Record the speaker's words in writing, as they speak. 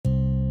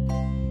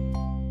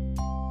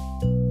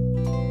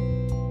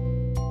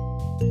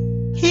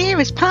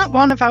is part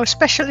one of our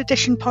special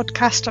edition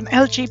podcast on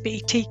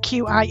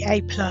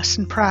LGBTQIA+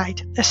 and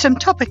Pride. There's some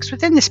topics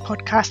within this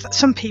podcast that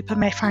some people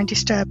may find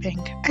disturbing.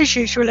 As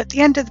usual, at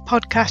the end of the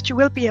podcast, you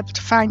will be able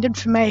to find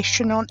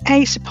information on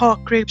A,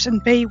 support groups,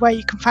 and B, where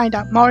you can find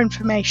out more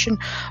information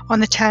on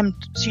the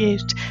terms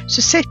used.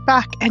 So sit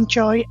back,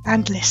 enjoy,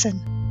 and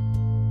listen.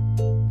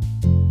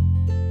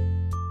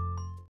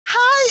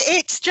 Hi,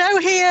 it's Jo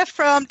here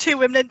from Two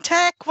Women in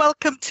Tech.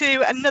 Welcome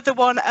to another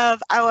one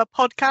of our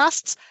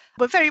podcasts.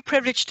 We're very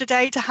privileged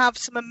today to have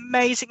some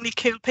amazingly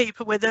cool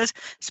people with us,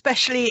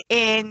 especially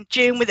in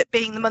June with it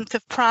being the month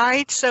of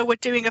Pride. So we're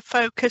doing a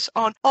focus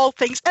on all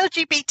things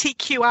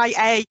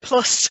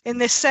LGBTQIA+ in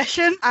this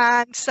session.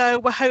 And so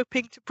we're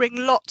hoping to bring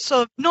lots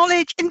of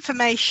knowledge,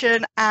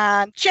 information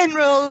and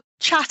general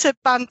chatter,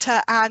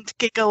 banter and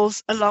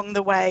giggles along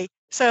the way.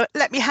 So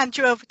let me hand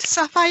you over to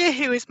Sapphire,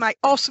 who is my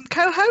awesome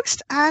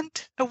co-host, and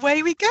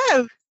away we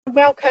go.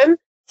 Welcome.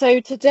 So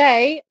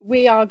today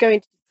we are going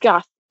to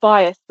discuss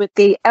bias with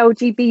the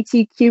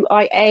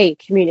LGBTQIA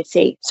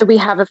community. So we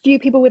have a few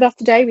people with us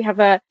today. We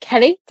have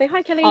Kelly. Say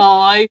hi, Kelly.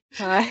 Hi.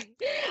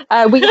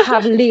 Hi. We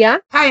have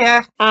Leah.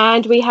 Hiya.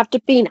 And we have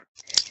Davina.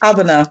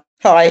 Abena.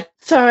 Hi.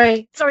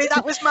 Sorry,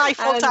 that was my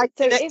fault. I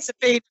did it.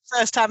 Sabine,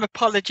 first time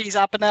apologies,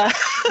 Abena.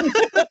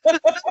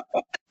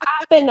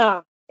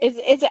 Abena. Is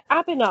it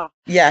Abena?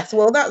 Yes,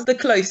 well, that's the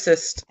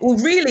closest. Well,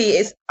 really,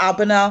 it's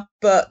Abena,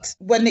 but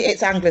when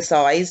it's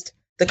anglicised,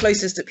 the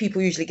closest that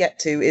people usually get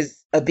to is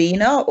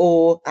Abena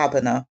or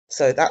Abena.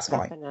 So that's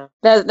fine. Abena.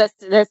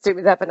 Let's do it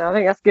with Abena. I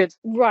think that's good.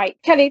 Right.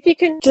 Kelly, if you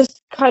can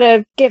just kind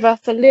of give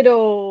us a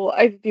little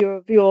overview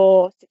of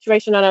your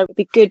situation, I know it would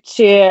be good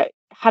to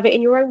have it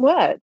in your own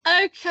words.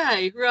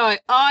 Okay,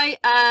 right. I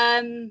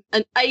am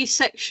an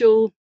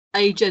asexual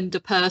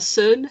agender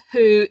person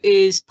who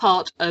is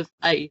part of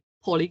a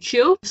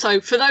polycule. So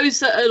for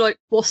those that are like,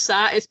 what's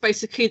that? It's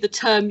basically the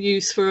term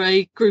used for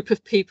a group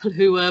of people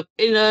who are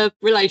in a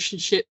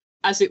relationship,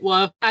 as it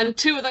were. And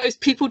two of those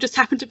people just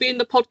happen to be in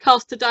the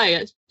podcast today.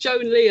 It's Jo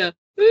and Leah.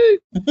 Woo!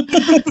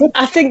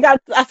 I think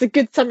that's a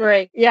good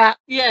summary. Yeah.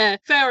 Yeah,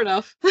 fair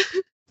enough.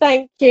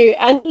 Thank you.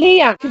 And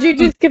Leah, could you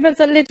just give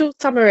us a little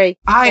summary?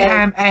 I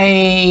am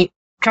a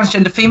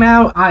transgender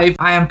female. I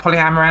am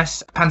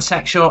polyamorous,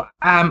 pansexual.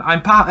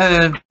 I'm part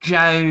of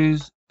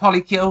Jo's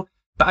polycule,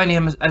 but only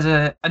as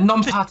a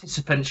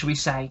non-participant, shall we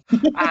say.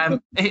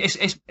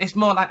 It's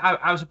more like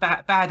I was a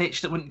bad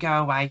itch that wouldn't go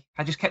away.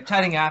 I just kept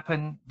turning up,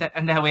 and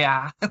there we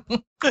are.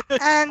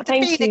 And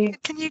Thank Davina, you.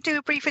 can you do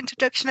a brief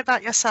introduction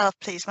about yourself,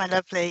 please, my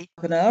lovely?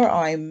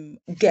 I'm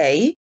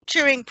gay.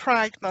 During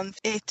Pride Month,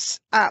 it's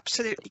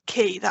absolutely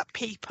key that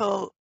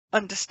people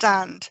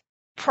understand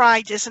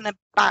Pride isn't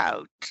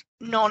about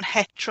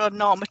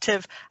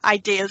non-heteronormative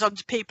ideals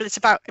onto people. It's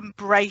about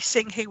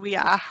embracing who we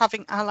are,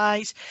 having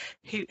allies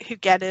who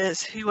get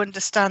us, who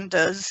understand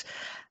us,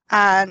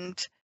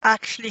 and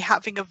actually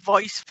having a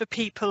voice for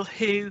people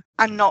who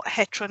are not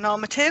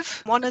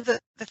heteronormative. One of the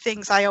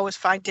things I always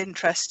find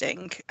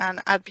interesting,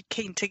 and I'd be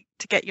keen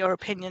to get your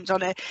opinions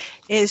on it,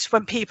 is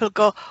when people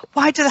go,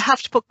 why do they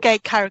have to put gay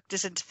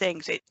characters into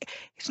things?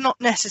 It's not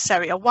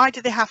necessary. Or why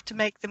do they have to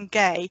make them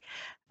gay?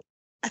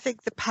 I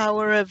think the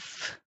power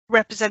of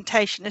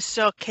representation is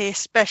so key,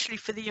 especially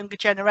for the younger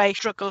generation,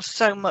 struggles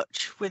so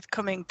much with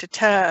coming to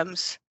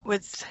terms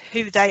with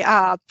who they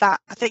are, that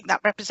I think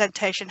that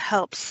representation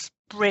helps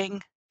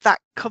bring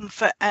that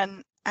comfort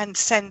and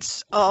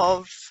sense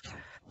of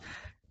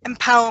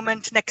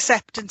empowerment and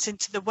acceptance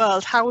into the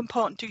world. How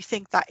important do you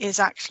think that is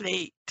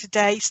actually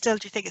today still?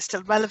 Do you think it's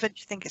still relevant?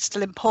 Do you think it's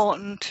still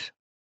important?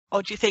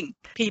 Or do you think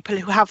people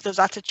who have those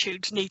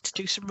attitudes need to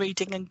do some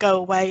reading and go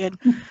away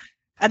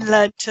and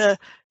learn to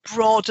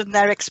broaden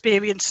their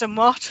experience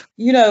somewhat?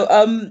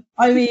 I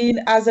mean,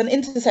 as an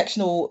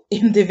intersectional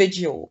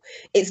individual,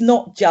 it's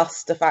not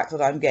just the fact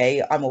that I'm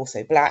gay. I'm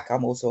also black.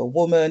 I'm also a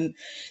woman.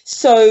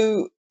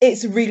 So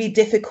it's really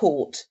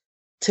difficult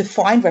to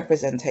find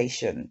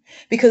representation,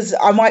 because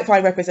I might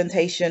find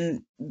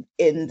representation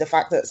in the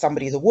fact that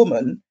somebody's a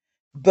woman,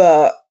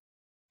 but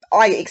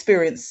I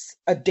experience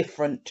a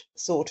different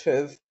sort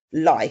of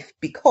life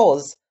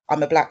because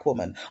I'm a black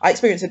woman. I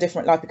experience a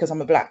different life because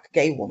I'm a black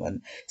gay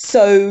woman.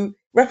 So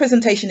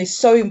representation is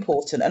so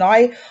important. And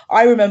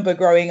I remember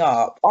growing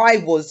up, I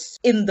was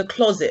in the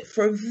closet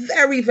for a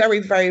very, very,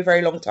 very,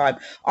 very long time.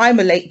 I'm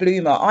a late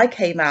bloomer. I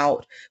came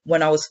out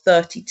when I was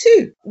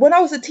 32. When I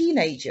was a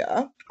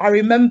teenager, I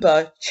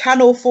remember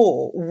Channel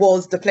 4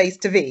 was the place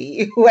to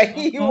be when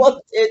you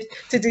wanted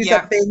to do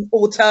something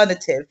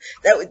alternative.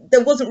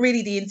 There wasn't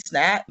really the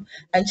internet,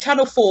 and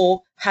Channel 4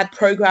 had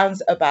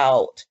programs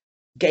about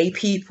gay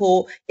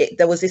people.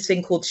 There was this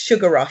thing called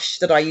Sugar Rush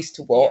that I used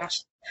to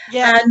watch.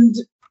 Yeah. And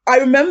I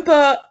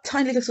remember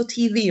tiny little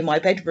TV in my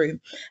bedroom,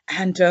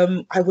 and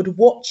I would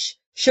watch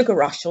Sugar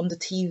Rush on the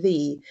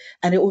TV,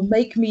 and it would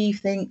make me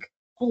think,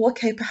 oh,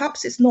 okay,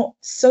 perhaps it's not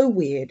so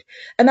weird.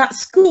 And at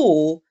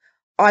school,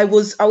 I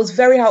was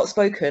very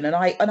outspoken, and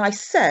I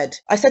said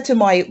to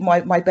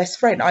my best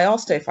friend, I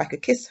asked her if I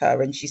could kiss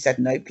her, and she said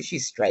no because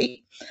she's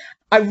straight.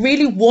 I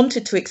really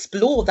wanted to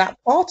explore that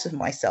part of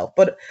myself,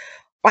 but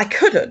I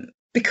couldn't,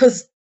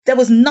 because there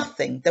was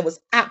nothing. There was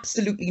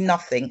absolutely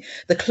nothing.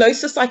 The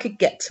closest I could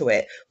get to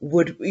it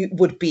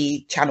would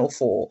be Channel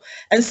 4.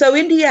 And so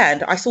in the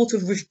end, I sort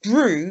of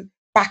withdrew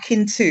back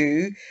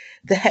into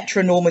the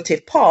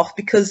heteronormative path,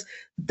 because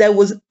there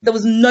was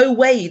no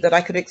way that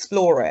I could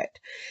explore it.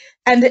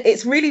 And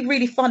it's really,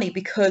 really funny,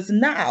 because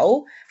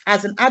now,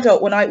 as an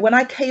adult, when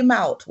I came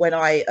out, when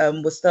I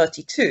was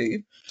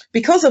 32,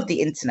 because of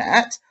the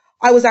internet,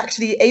 I was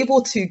actually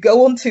able to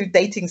go onto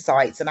dating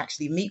sites and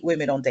actually meet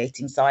women on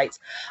dating sites.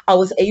 I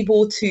was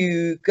able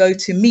to go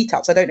to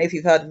meetups. I don't know if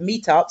you've heard of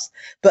meetups,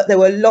 but there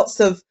were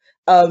lots of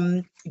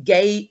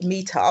gay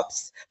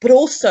meetups. But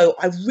also,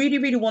 I really,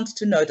 really wanted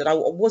to know that I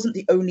wasn't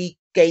the only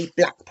gay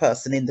black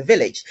person in the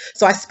village.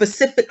 So I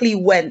specifically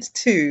went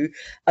to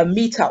a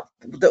meetup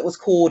that was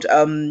called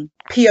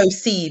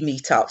POC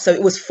meetup. So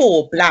it was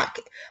for black,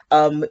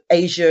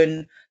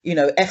 Asian,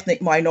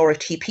 ethnic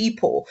minority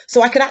people.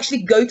 So I could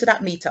actually go to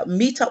that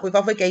meet up with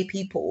other gay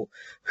people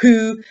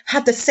who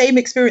had the same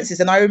experiences.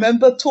 And I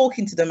remember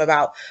talking to them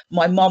about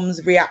my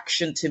mum's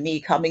reaction to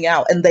me coming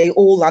out, and they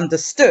all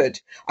understood.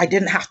 I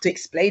didn't have to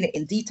explain it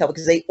in detail,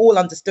 because they all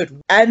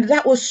understood. And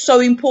that was so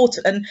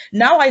important. And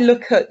now I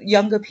look at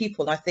younger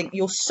people and I think,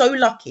 you're so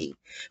lucky,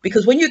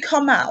 because when you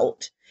come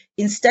out,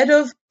 instead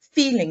of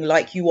feeling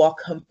like you are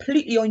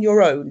completely on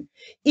your own,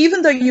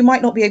 even though you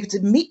might not be able to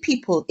meet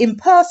people in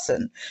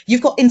person, you've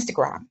got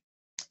Instagram,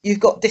 you've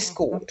got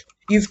Discord,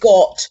 you've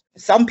got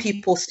some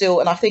people still,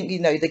 and I think,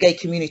 the gay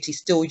community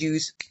still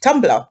use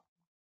Tumblr.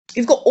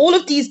 You've got all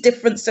of these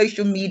different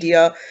social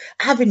media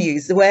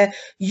avenues where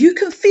you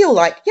can feel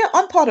like, yeah,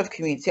 I'm part of a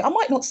community. I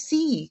might not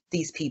see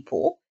these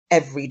people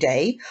every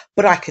day,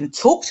 but I can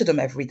talk to them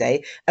every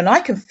day, and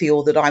I can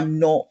feel that I'm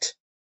not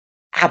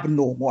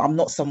abnormal. I'm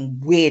not some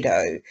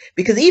weirdo,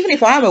 because even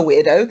if I'm a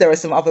weirdo, there are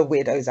some other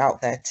weirdos out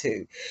there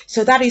too.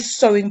 So that is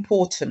so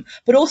important.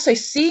 But also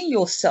seeing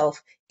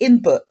yourself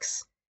in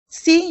books,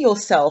 seeing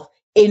yourself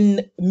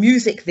in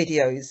music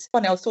videos.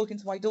 Funny, I was talking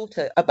to my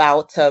daughter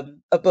about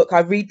a book. I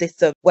read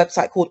this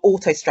website called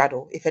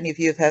Autostraddle, if any of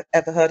you have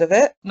ever heard of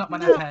it. Not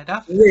one I've heard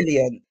of.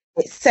 Brilliant.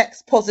 It's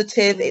sex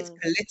positive, it's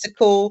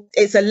political,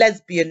 it's a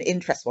lesbian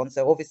interest one.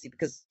 So obviously,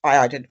 because I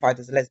identified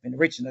as a lesbian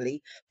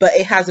originally, but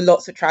it has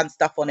lots of trans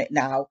stuff on it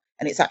now,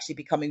 and it's actually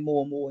becoming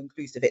more and more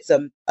inclusive. It's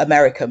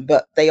American,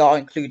 but they are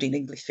including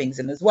English things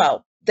in as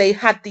well. They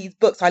had these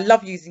books. I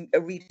love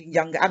reading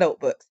young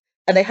adult books,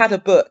 and they had a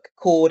book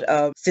called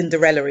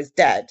Cinderella is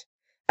Dead.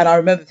 And I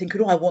remember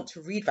thinking, oh, I want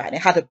to read that. And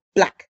it had a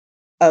black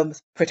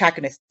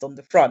protagonist on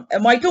the front.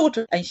 And my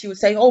daughter, and she was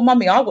saying, oh,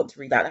 mummy, I want to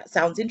read that. That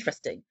sounds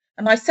interesting.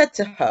 And I said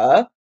to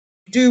her,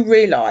 do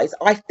realise,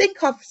 I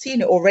think I've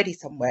seen it already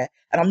somewhere,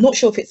 and I'm not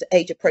sure if it's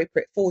age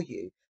appropriate for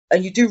you.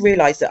 And you do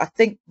realise that I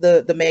think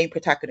the main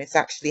protagonist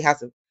actually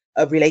has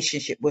a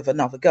relationship with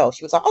another girl.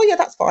 She was like, oh yeah,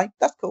 that's fine.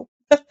 That's cool.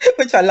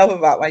 Which I love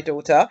about my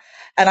daughter.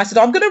 And I said,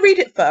 I'm going to read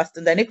it first,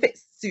 and then if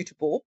it's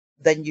suitable,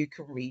 then you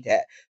can read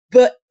it.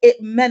 But it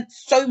meant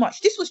so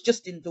much. This was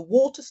just in the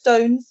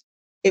Waterstones.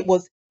 It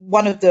was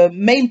one of the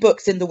main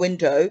books in the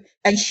window,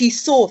 and she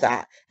saw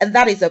that. And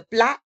that is a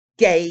black,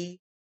 gay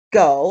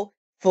girl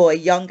for a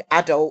young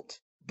adult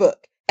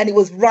book, and it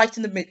was right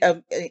in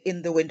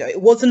the window.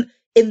 It wasn't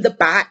in the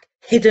back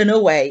hidden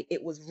away,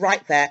 it was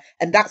right there.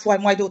 And that's why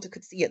my daughter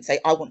could see it and say,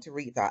 I want to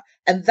read that.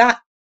 And that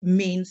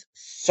means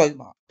so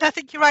much. I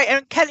think you're right.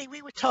 And Kelly,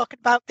 we were talking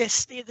about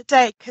this the other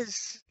day,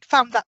 because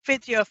found that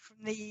video from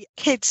the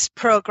kids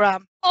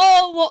program.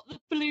 Oh, what, the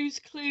Blues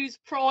Clues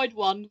Pride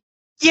one?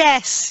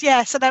 Yes.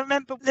 And I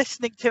remember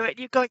listening to it and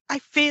you're going, I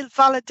feel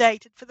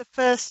validated for the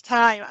first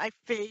time. I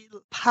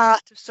feel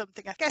part of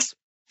something. I guess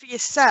for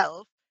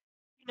yourself,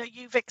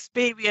 you've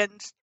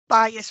experienced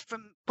bias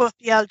from both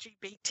the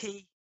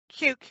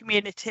LGBTQ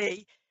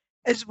community,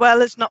 as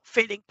well as not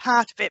feeling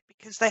part of it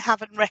because they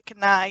haven't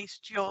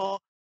recognised you're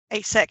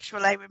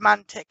asexual,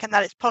 aromantic, and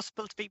that it's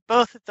possible to be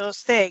both of those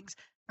things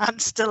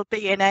and still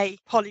be in a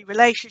poly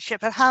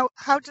relationship. And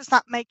how does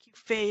that make you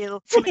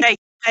feel from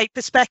a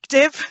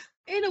perspective?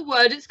 In a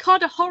word, it's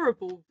kind of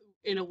horrible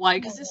in a way,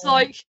 because it's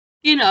like,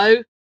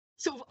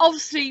 sort of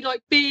obviously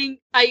like being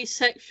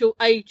asexual,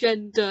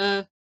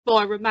 agender,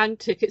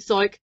 biromantic. It's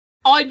like,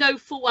 I know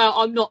full well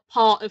I'm not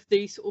part of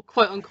the sort of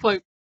quote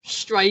unquote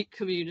straight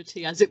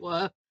community, as it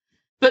were.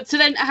 But to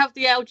then have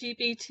the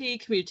LGBT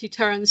community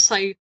turn and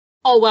say,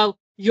 oh, well,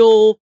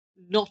 you're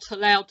not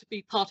allowed to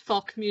be part of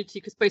our community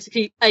because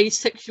basically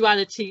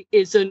asexuality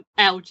isn't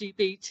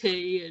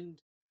LGBT and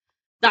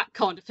that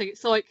kind of thing.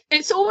 It's like,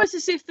 it's almost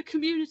as if the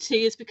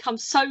community has become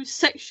so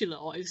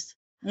sexualized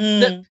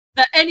that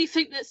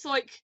anything that's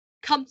like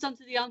comes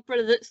under the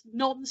umbrella that's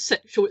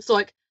non-sexual, it's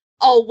like,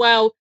 oh,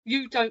 well,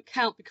 you don't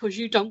count because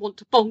you don't want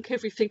to bonk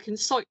everything in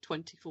sight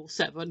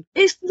 24/7.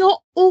 It's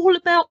not all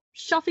about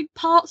shoving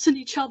parts in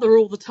each other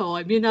all the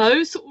time,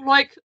 sort of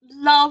like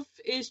love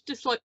is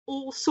just like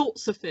all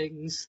sorts of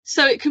things.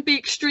 So it can be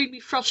extremely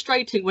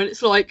frustrating when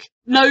it's like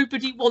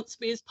nobody wants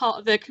me as part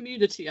of their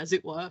community, as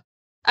it were.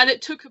 And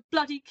it took a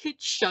bloody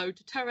kids show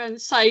to turn around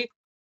and say,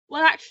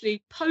 well,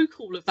 actually, poke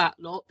all of that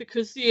lot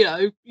because,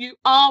 you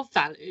are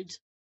valid.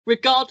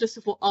 regardless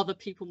of what other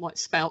people might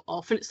spout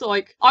off. And it's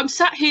like, I'm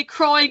sat here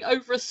crying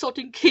over a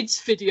sodding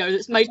kids video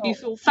that's made me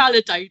feel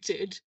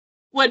validated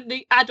when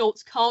the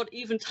adults can't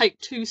even take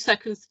 2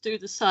 seconds to do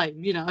the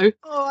same, you know?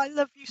 Oh, I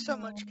love you so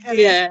much,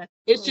 Kelly. Yeah,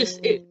 it's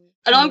just...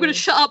 And I'm going to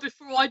shut up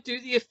before I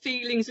do the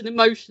feelings and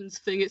emotions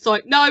thing. It's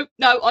like, no,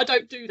 I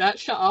don't do that.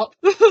 Shut up.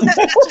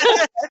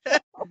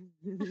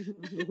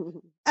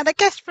 And I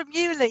guess from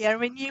you, Leah, I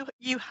mean,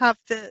 you have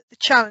the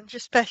challenge,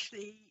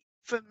 especially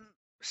from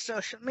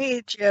social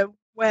media,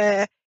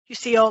 where you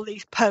see all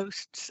these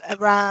posts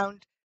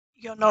around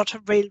you're not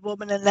a real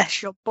woman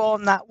unless you're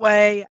born that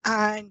way,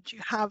 and you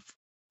have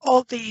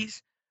all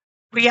these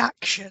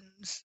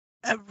reactions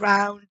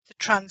around the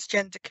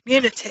transgender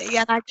community.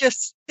 And I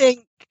just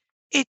think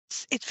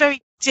it's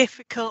very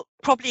difficult,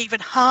 probably even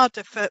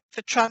harder for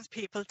trans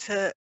people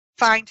to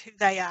find who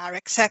they are,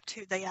 accept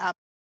who they are,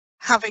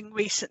 having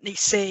recently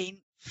seen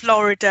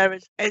Florida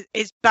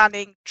is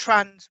banning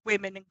trans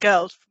women and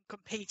girls from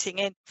competing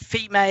in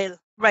female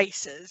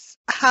races.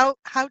 How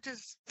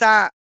does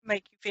that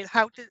make you feel?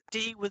 How do you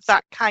deal with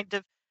that kind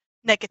of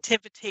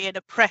negativity and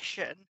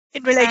oppression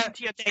in relation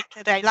to your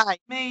day-to-day life?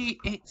 Me,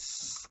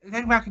 it's the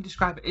only way I can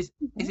describe it is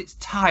it's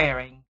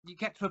tiring. You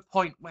get to a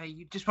point where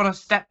you just want to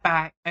step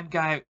back and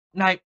go,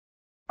 no,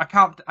 I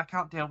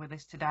can't deal with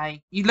this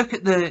today. You look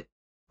at the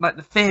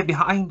fear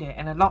behind it,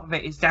 and a lot of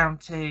it is down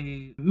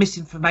to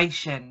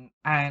misinformation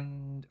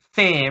and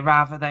fear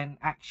rather than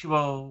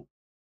actual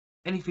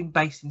anything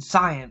based in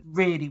science.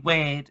 Really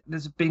weird.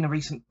 There's been a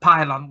recent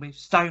pile-on with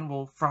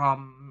Stonewall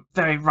from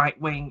very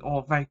right-wing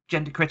or very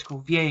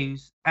gender-critical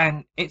views,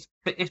 and it's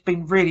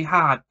been really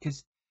hard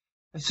because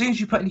as soon as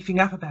you put anything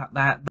up about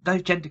that,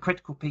 those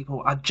gender-critical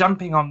people are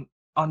jumping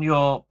on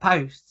your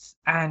posts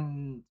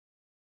and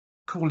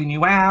calling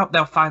you out.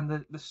 They'll find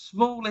the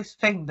smallest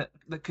thing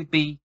that could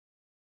be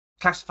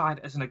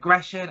classified as an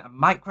aggression, a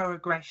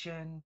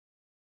microaggression,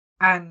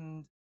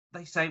 and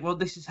they say, well,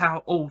 this is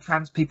how all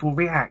trans people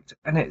react.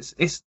 And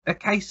it's a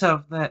case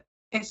of that.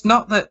 It's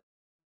not that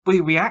we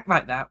react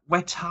like that.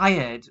 We're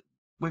tired.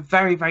 We're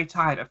very, very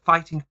tired of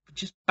fighting for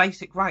just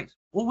basic rights.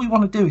 All we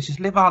want to do is just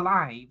live our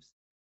lives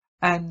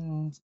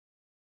and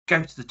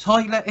go to the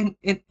toilet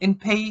in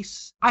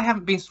peace. I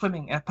haven't been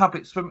swimming in a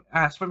public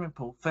swimming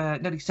pool for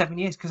nearly 7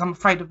 years because I'm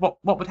afraid of what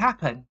would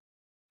happen.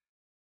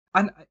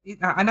 And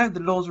I know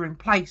the laws are in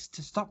place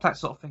to stop that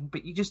sort of thing,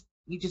 but you just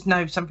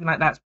know something like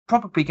that's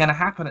probably going to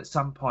happen at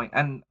some point,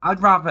 and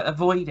I'd rather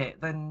avoid it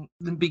than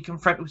be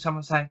confronted with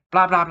someone saying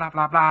blah blah blah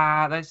blah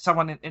blah. There's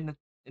someone in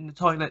the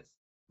toilet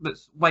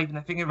that's waving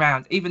their finger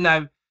around, even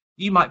though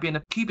you might be in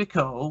a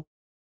cubicle.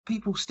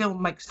 People still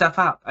make stuff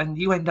up, and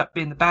you end up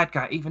being the bad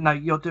guy, even though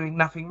you're doing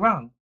nothing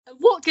wrong.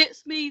 What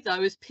gets me,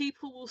 though, is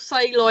people will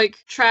say, like,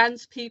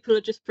 trans people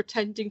are just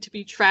pretending to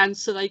be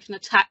trans so they can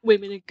attack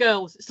women and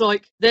girls. It's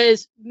like,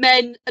 there's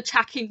men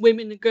attacking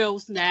women and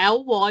girls now.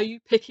 Why are you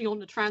picking on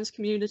the trans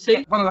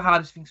community? One of the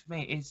hardest things for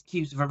me is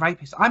accused of a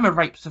rapist. I'm a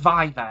rape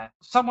survivor.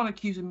 Someone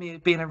accusing me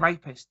of being a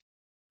rapist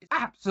is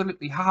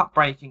absolutely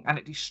heartbreaking, and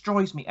it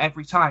destroys me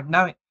every time.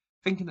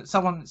 Thinking that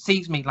someone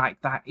sees me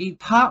like that is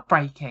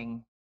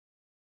heartbreaking.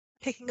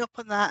 Picking up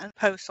on that and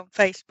post on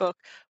Facebook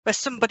where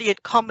somebody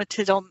had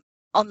commented on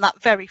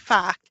that very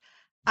fact,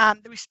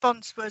 and the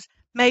response was,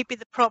 maybe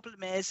the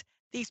problem is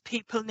these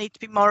people need to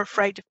be more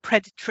afraid of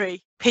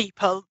predatory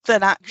people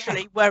than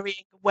actually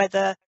worrying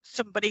whether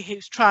somebody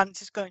who's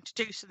trans is going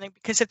to do something,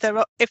 because if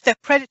they're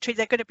predatory,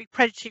 they're going to be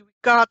predatory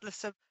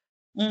regardless of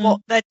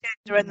what their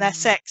gender and their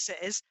sex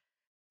is.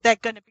 They're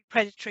going to be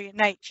predatory in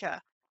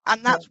nature,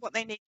 and that's what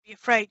they need to be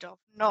afraid of,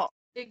 not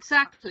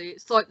exactly.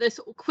 It's like they're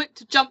sort of quick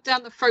to jump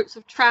down the throats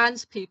of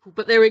trans people,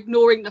 but they're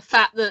ignoring the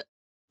fact that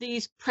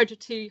these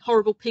predatory,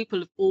 horrible people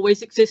have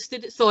always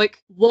existed. It's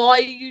like, why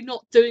are you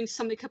not doing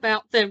something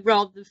about them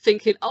rather than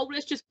thinking, oh,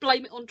 let's just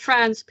blame it on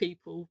trans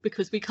people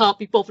because we can't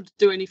be bothered to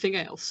do anything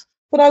else?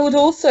 But I would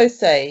also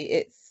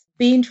say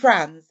being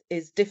trans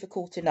is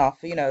difficult enough.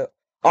 You know,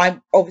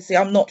 I'm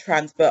not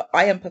trans, but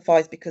I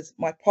empathise because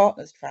my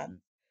partner's trans.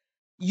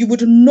 You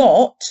would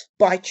not,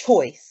 by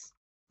choice,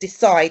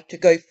 decide to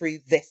go through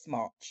this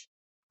much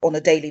on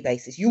a daily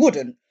basis. You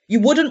wouldn't.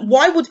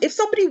 If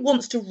somebody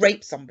wants to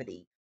rape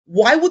somebody,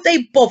 why would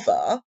they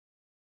bother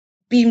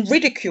being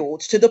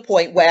ridiculed to the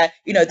point where,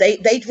 you know,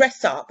 they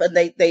dress up and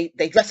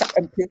they dress up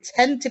and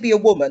pretend to be a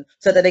woman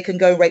so that they can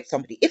go and rape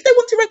somebody? If they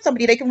want to rape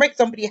somebody, they can rape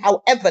somebody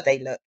however they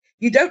look.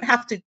 You don't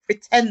have to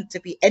pretend to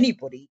be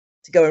anybody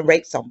to go and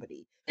rape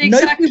somebody.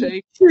 Exactly.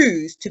 Nobody would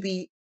choose to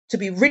be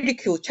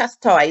ridiculed,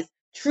 chastised,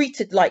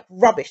 treated like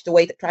rubbish the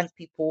way that trans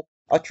people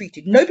are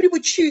treated. Nobody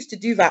would choose to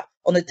do that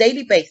on a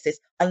daily basis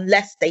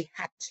unless they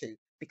had to,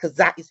 because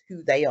that is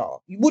who they are.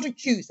 You wouldn't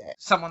choose it.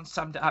 Someone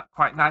summed it up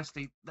quite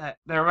nicely, that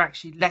there are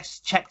actually less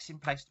checks in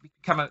place to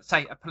become,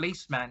 a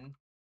policeman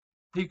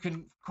who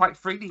can quite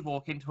freely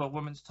walk into a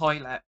woman's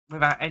toilet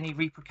without any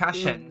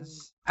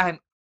repercussions, and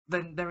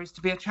than there is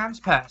to be a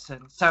trans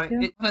person. So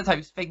it's one of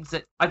those things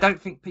that I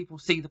don't think people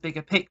see the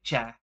bigger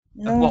picture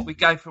of what we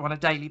go through on a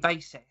daily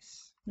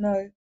basis.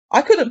 No.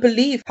 I couldn't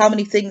believe how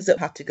many things that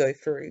had to go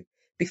through,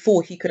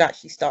 before he could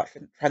actually start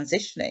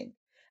transitioning.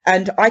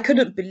 And I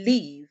couldn't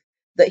believe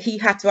that he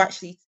had to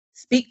actually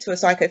speak to a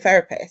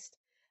psychotherapist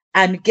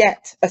and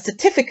get a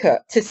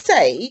certificate to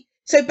say.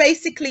 So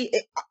basically,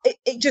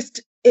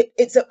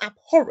 it's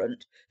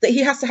abhorrent that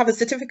he has to have a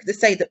certificate to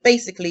say that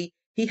basically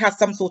he has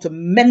some sort of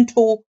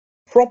mental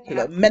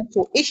problem,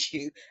 mental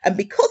issue. And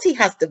because he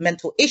has the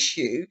mental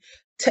issue,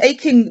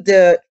 taking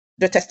the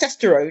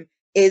testosterone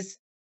is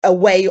a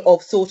way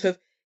of sort of,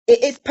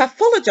 it is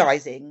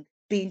pathologizing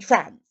being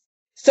trans.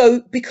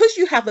 So because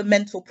you have a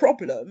mental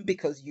problem,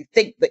 because you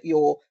think that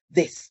you're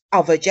this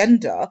other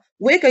gender,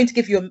 we're going to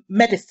give you a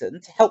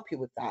medicine to help you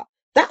with that.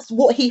 That's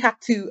what he had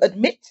to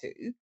admit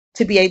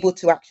to be able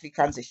to actually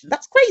transition.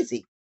 That's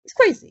crazy. It's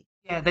crazy.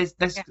 Yeah, there's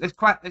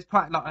quite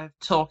a lot of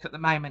talk at the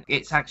moment.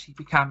 It's actually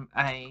become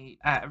a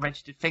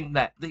registered thing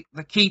that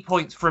the key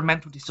points for a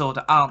mental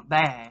disorder aren't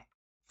there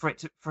for it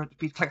to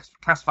be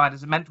classified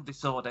as a mental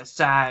disorder.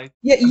 So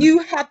yeah, you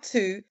had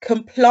to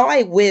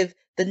comply with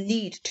the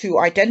need to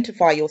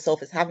identify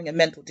yourself as having a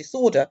mental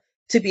disorder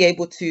to be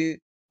able to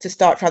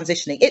start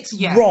transitioning. It's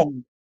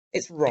wrong.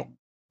 It's wrong.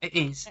 It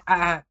is.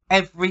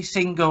 Every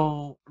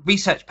single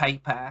research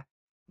paper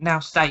now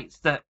states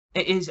that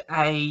it is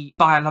a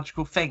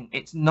biological thing.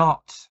 It's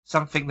not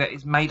something that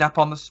is made up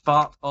on the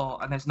spot,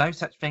 and there's no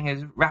such thing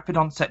as rapid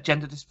onset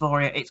gender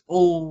dysphoria. It's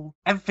all,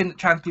 everything that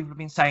trans people have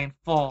been saying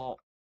for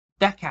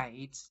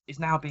decades is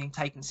now being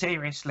taken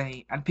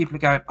seriously, and people are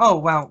going, oh,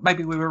 well,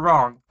 maybe we were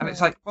wrong. And it's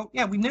like, well,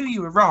 yeah, we knew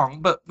you were wrong,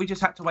 but we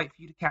just had to wait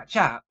for you to catch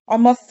up. I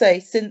must say,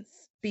 since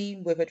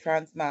being with a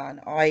trans man,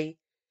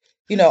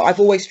 I've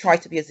always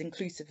tried to be as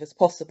inclusive as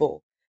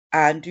possible.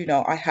 And,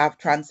 I have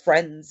trans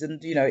friends, and,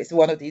 it's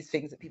one of these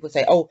things that people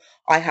say, oh,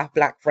 I have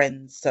black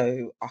friends,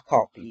 so I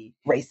can't be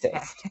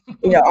racist.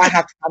 I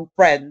have trans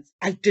friends.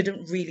 I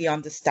didn't really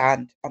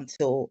understand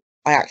until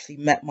I actually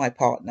met my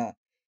partner.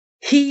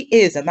 He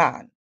is a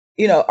man.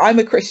 I'm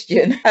a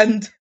Christian,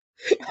 and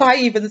I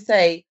even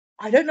say,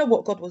 I don't know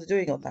what God was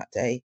doing on that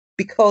day,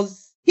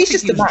 because he's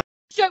just a man.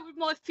 Joke with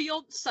my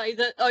fiance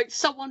that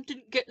someone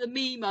didn't get the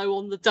memo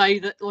on the day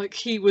that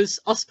he was,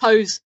 I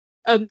suppose,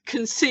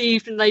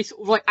 conceived, and they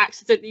sort of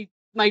accidentally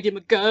made him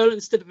a girl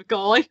instead of a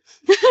guy.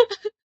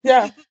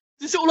 Yeah.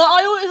 Sort of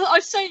I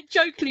say it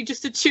jokingly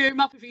just to cheer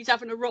him up if he's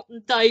having a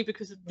rotten day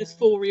because of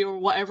dysphoria or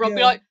whatever. I'll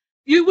be like,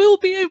 you will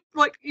be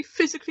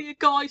physically a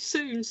guy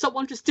soon.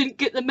 Someone just didn't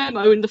get the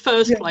memo in the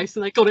first place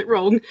and they got it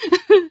wrong.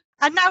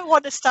 I now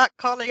want to start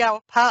calling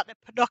our partner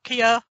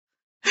Pinocchio.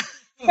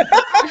 I'm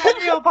a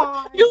real boy.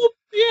 I'm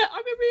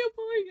a real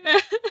boy. Yeah.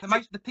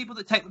 The people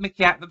that take the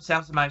mickey out of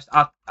themselves the most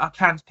are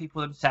trans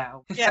people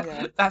themselves.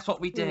 Yeah. That's what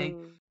we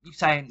do. You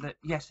saying that,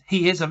 yes,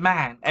 he is a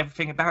man.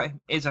 Everything about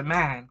him is a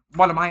man.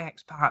 One of my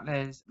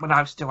ex-partners, when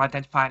I was still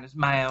identifying as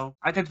male,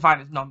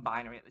 identifying as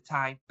non-binary at the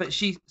time, but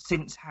she's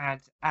since had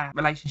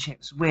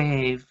relationships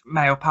with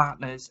male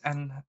partners,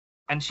 and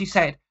she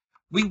said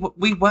we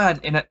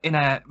weren't in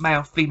a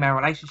male-female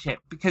relationship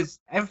because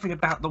everything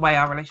about the way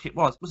our relationship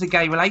was a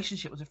gay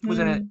relationship, was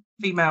a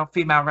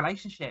female-female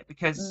relationship,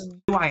 because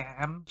who I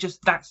am, just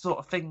that sort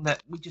of thing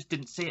that we just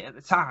didn't see it at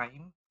the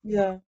time.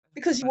 Yeah.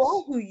 Because you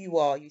are who you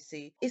are, you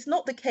see. It's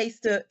not the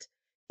case that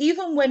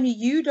even when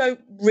you don't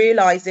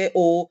realize it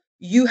or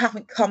you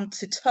haven't come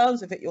to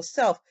terms with it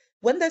yourself,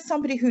 when there's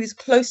somebody who is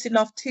close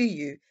enough to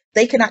you,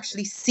 they can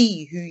actually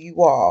see who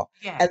you are.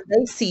 Yeah. And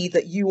they see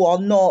that you are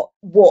not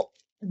what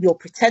you're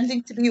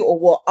pretending to be or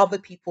what other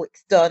people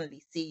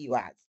externally see you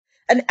as.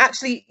 And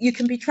actually, you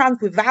can be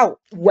trans without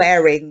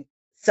wearing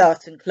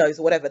certain clothes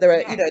or whatever. There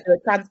are, there are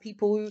trans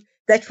people who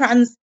they're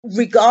trans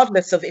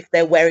regardless of if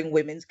they're wearing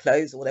women's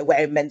clothes or they're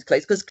wearing men's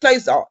clothes, because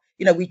clothes are,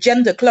 we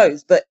gender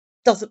clothes, but it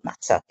doesn't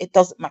matter. It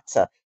doesn't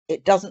matter.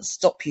 It doesn't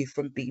stop you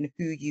from being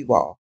who you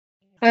are.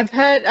 I've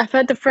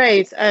heard the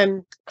phrase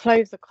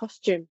clothes are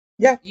costume.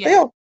 Yeah, they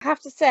are. I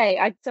have to say,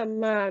 I did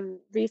some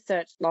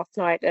research last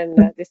night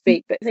and this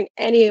week, but I think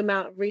any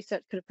amount of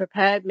research could have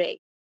prepared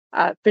me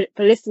for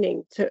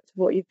listening to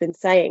what you've been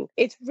saying.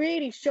 It's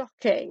really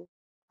shocking.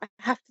 I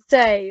have to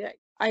say,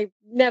 I've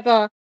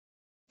never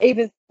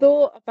even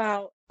thought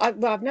about,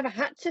 I've never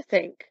had to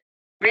think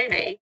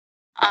really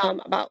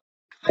about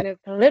kind of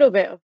a little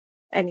bit of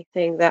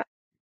anything that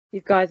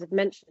you guys have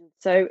mentioned.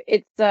 So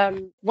it's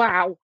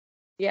wow,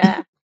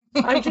 yeah.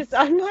 I'm just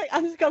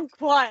gone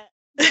quiet.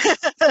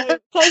 So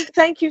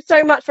thank you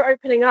so much for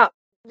opening up.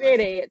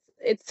 Really,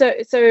 it's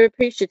so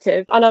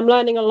appreciative, and I'm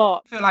learning a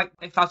lot. I feel like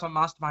if I was on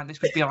Mastermind,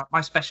 this would be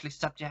my specialist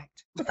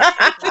subject.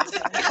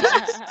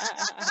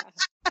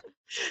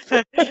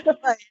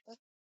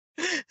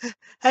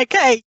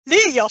 Okay,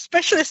 Lee, your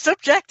specialist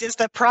subject is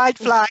the pride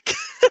flag.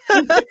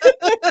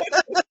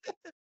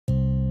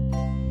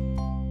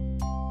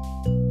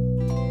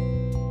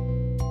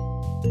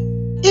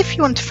 If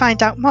you want to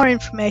find out more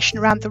information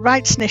around the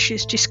rights and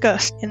issues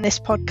discussed in this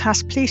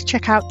podcast, please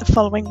check out the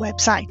following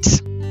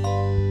websites.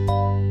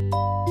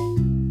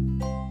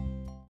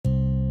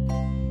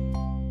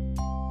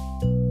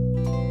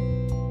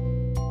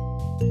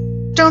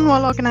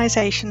 Stonewall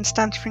organisation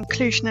stands for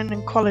inclusion and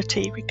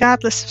equality,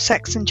 regardless of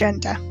sex and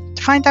gender. To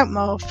To find out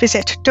more,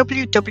 visit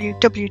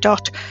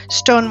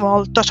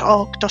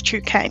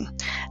www.stonewall.org.uk.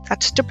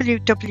 That's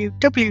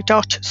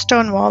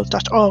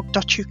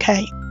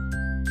www.stonewall.org.uk.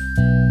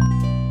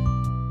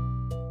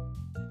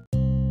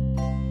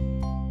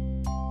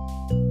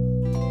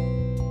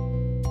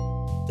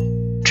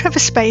 Trevor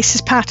Space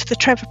is part of the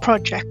Trevor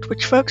Project,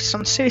 which focuses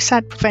on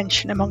suicide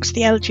prevention amongst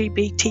the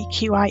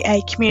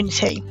LGBTQIA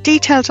community.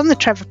 Details on the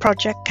Trevor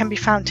Project can be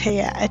found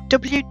here at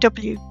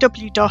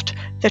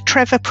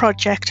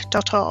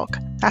www.thetrevorproject.org.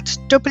 That's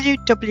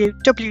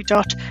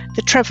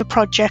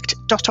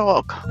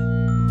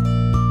www.thetrevorproject.org.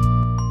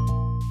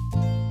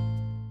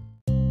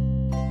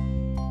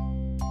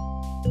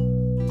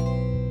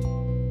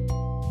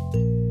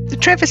 The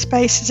Trevor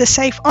Space is a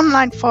safe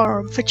online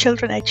forum for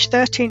children aged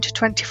 13 to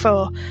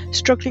 24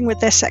 struggling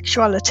with their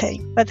sexuality,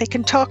 where they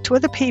can talk to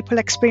other people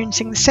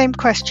experiencing the same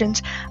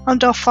questions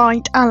and or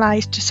find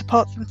allies to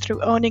support them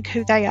through owning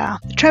who they are.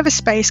 The Trevor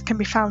Space can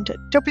be found at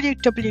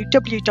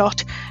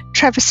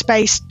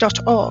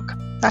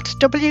www.trevorspace.org. That's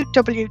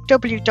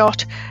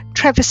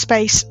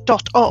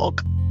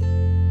www.trevorspace.org.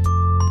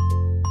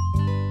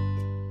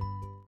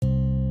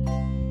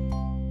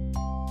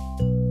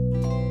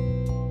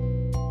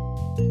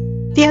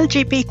 The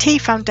LGBT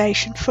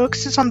Foundation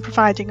focuses on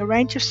providing a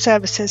range of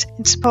services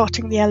in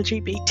supporting the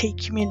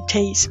LGBT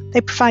communities.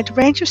 They provide a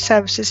range of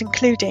services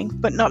including,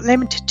 but not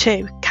limited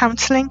to,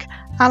 counselling,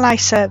 ally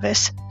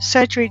service,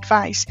 surgery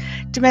advice,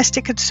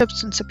 domestic and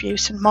substance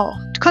abuse and more.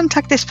 To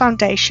contact this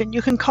foundation,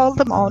 you can call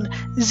them on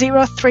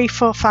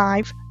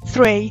 0345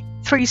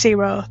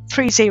 330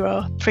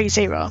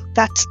 3030.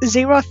 That's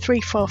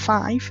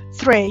 0345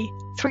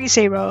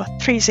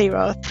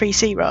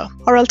 3303030,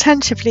 or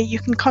alternatively you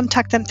can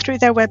contact them through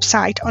their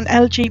website on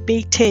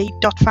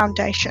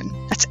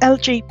lgbt.foundation. That's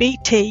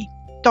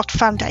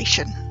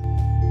lgbt.foundation.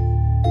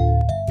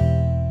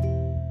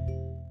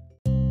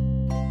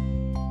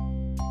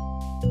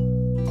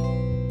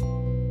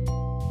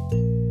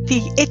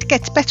 The It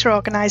Gets Better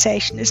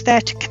organisation is there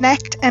to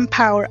connect,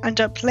 empower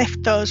and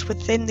uplift those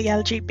within the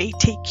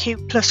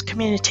LGBTQ+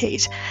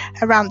 communities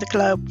around the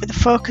globe with a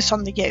focus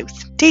on the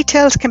youth.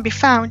 Details can be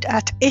found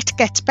at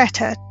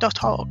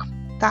itgetsbetter.org.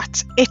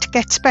 That's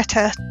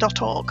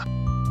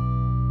itgetsbetter.org.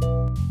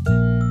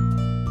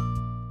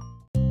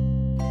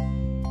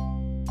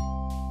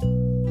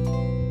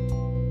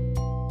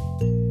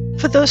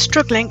 For those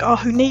struggling or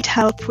who need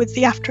help with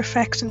the after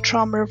effects and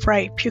trauma of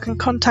rape, you can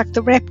contact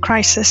the Rape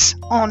Crisis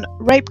on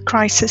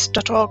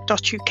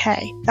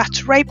rapecrisis.org.uk.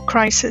 That's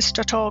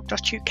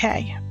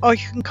rapecrisis.org.uk. Or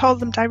you can call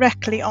them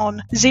directly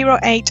on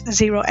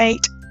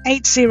 0808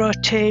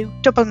 802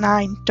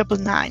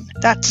 9999.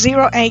 That's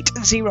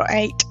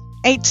 0808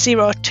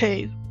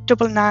 802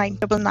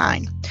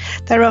 9999.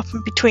 They're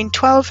open between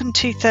 12 and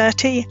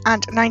 2:30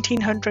 and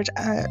 1900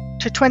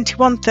 to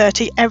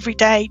 21:30 every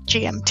day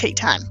GMT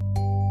time.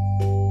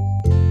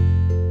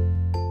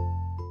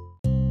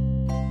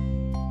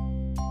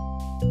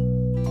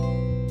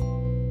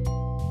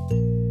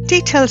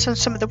 Details on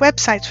some of the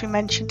websites we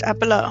mentioned are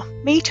below.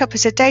 Meetup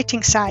is a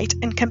dating site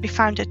and can be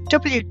found at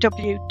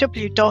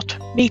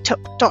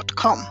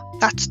www.meetup.com.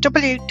 That's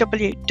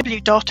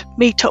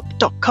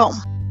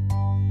www.meetup.com.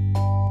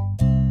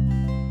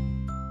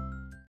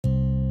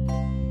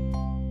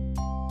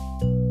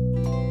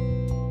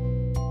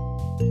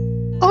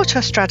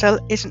 Autostraddle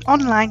is an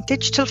online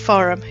digital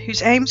forum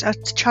whose aims are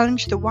to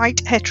challenge the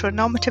white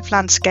heteronormative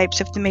landscapes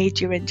of the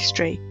media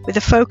industry with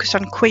a focus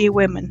on queer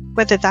women,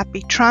 whether that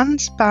be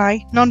trans,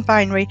 bi,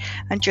 non-binary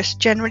and just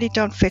generally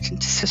don't fit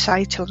into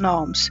societal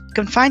norms. You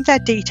can find their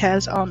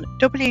details on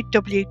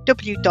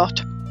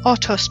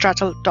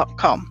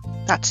www.autostraddle.com.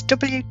 That's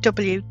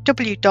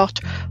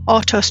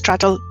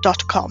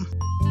www.autostraddle.com.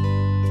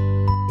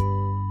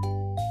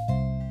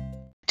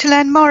 To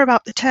learn more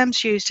about the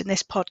terms used in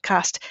this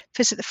podcast,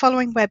 visit the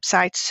following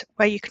websites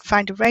where you can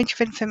find a range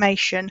of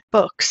information,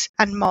 books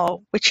and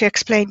more, which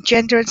explain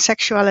gender and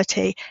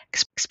sexuality,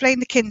 explain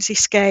the Kinsey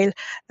scale,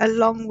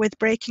 along with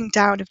breaking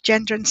down of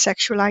gender and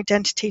sexual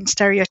identity and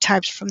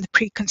stereotypes from the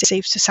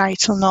preconceived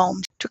societal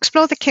norms. To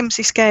explore the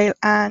Kinsey scale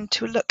and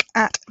to look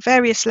at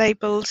various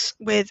labels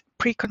with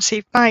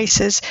preconceived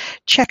biases,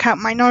 check out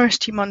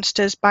Minority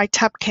Monsters by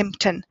Tab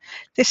Kimpton.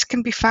 This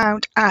can be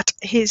found at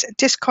his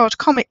Discord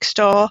comic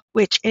store,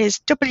 which is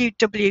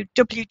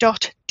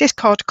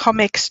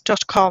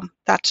www.discordcomics.com.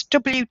 That's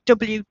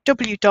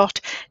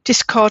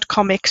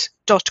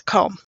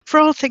www.discordcomics.com. For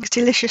all things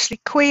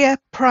deliciously queer,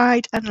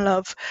 pride and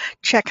love,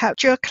 check out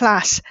Joe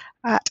Class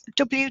at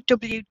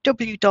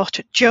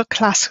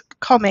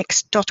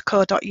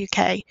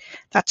www.joeclasscomics.co.uk.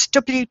 That's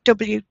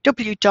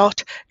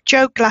www.joeclasscomics.co.uk.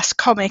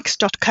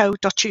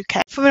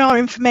 joeglasscomics.co.uk. For more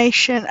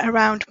information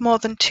around More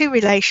Than Two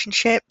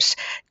relationships,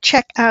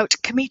 check out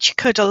Kamichi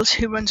Cuddles,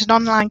 who runs an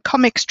online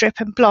comic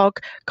strip and blog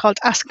called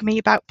Ask Me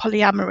About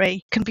Polyamory.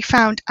 It can be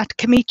found at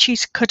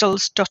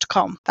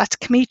kamichiscuddles.com. That's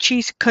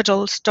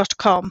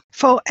kamichiscuddles.com.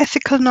 For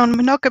ethical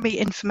non-monogamy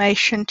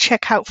information,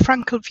 check out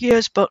Frankel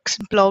Vure's books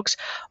and blogs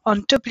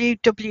on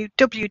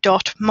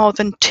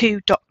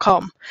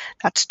www.morethan2.com.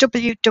 That's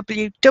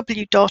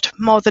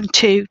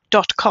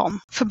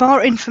www.morethan2.com. For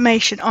more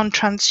information on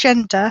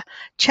transgender,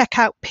 check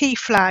out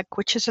PFLAG,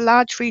 which is a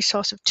large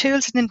resource of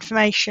tools and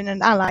information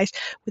and allies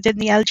within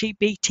the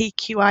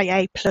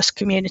LGBTQIA+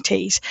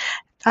 communities.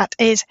 That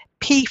is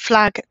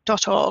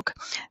pflag.org.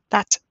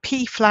 That's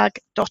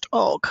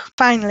pflag.org.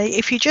 Finally,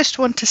 if you just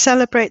want to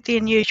celebrate the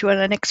unusual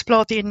and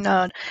explore the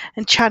unknown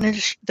and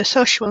challenge the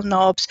social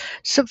norms,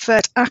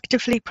 Subvert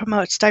actively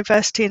promotes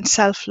diversity and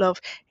self-love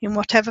in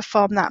whatever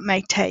form that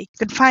may take.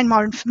 You can find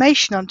more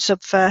information on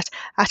Subvert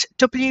at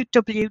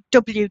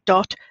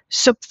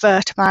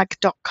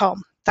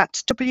www.subvertmag.com.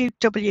 That's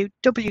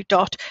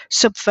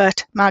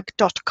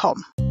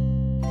www.subvertmag.com.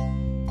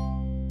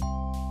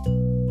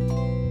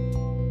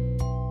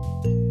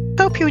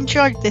 Hope you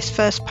enjoyed this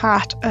first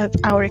part of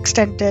our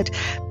extended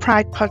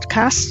Pride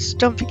podcasts.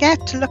 Don't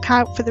forget to look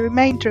out for the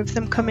remainder of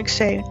them coming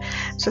soon.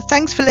 So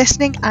thanks for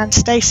listening and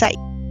stay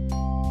safe.